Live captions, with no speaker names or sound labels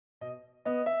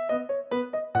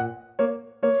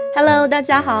Hello， 大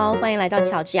家好，欢迎来到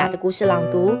乔治亚的故事朗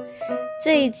读。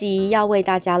这一集要为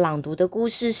大家朗读的故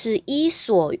事是《伊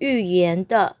索寓言》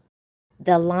的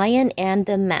The Lion and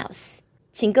the Mouse。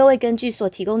请各位根据所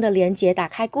提供的连结打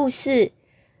开故事，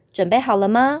准备好了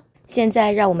吗？现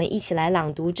在让我们一起来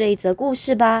朗读这一则故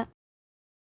事吧。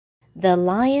The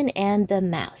Lion and the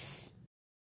Mouse.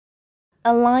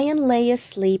 A lion lay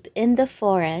asleep in the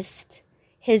forest,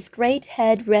 his great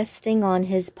head resting on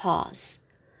his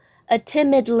paws.A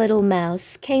timid little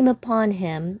mouse came upon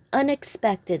him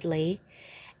unexpectedly,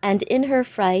 and in her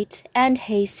fright and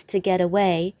haste to get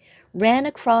away, ran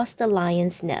across the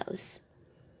lion's nose.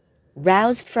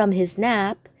 Roused from his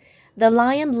nap, the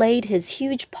lion laid his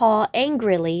huge paw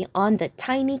angrily on the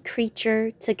tiny creature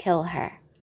to kill her.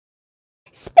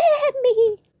 "Spare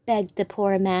me," begged the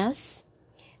poor mouse.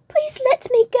 "Please let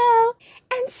me go,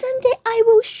 and someday I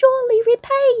will surely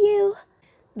repay you."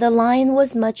 The lion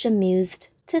was much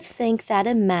amused.To think that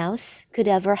a mouse could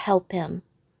ever help him.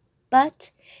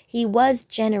 But he was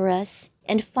generous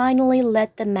and finally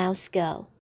let the mouse go.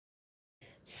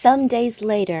 Some days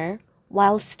later,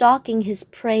 while stalking his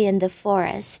prey in the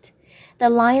forest, the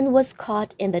lion was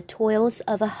caught in the toils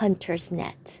of a hunter's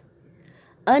net.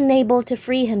 Unable to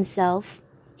free himself,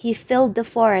 he filled the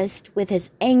forest with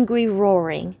his angry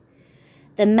roaring.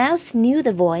 The mouse knew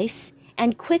the voice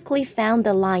and quickly found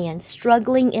the lion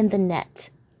struggling in the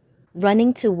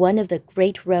net.Running to one of the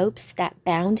great ropes that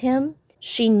bound him,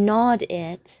 she gnawed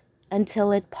it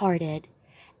until it parted,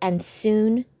 and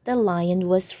soon the lion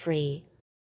was free.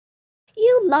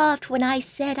 "You laughed when I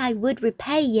said I would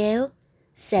repay you,"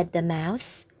 said the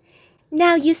mouse.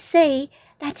 "Now you see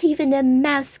that even a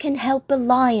mouse can help a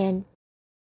lion."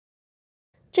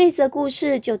 这则故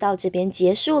事就到这边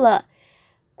结束了。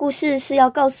故事是要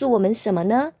告诉我们什么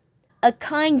呢？ A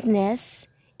kindness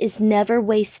is never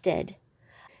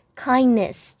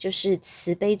wasted.Kindness 就是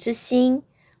慈悲之心，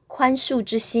宽恕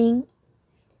之心。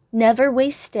Never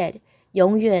wasted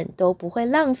永远都不会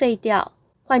浪费掉。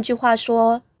换句话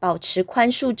说，保持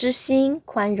宽恕之心，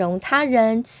宽容他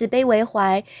人，慈悲为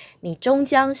怀，你终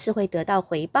将是会得到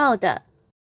回报的。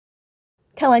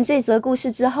看完这则故事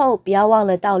之后，不要忘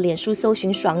了到脸书搜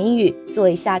寻爽英语，做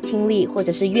一下听力或者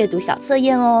是阅读小测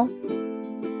验哦。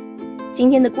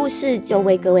今天的故事就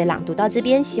为各位朗读到这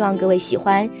边，希望各位喜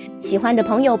欢。喜欢的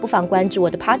朋友不妨关注我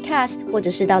的 podcast， 或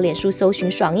者是到脸书搜寻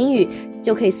爽英语，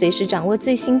就可以随时掌握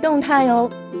最新动态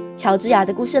哦。乔治亚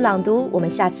的故事朗读，我们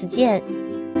下次见。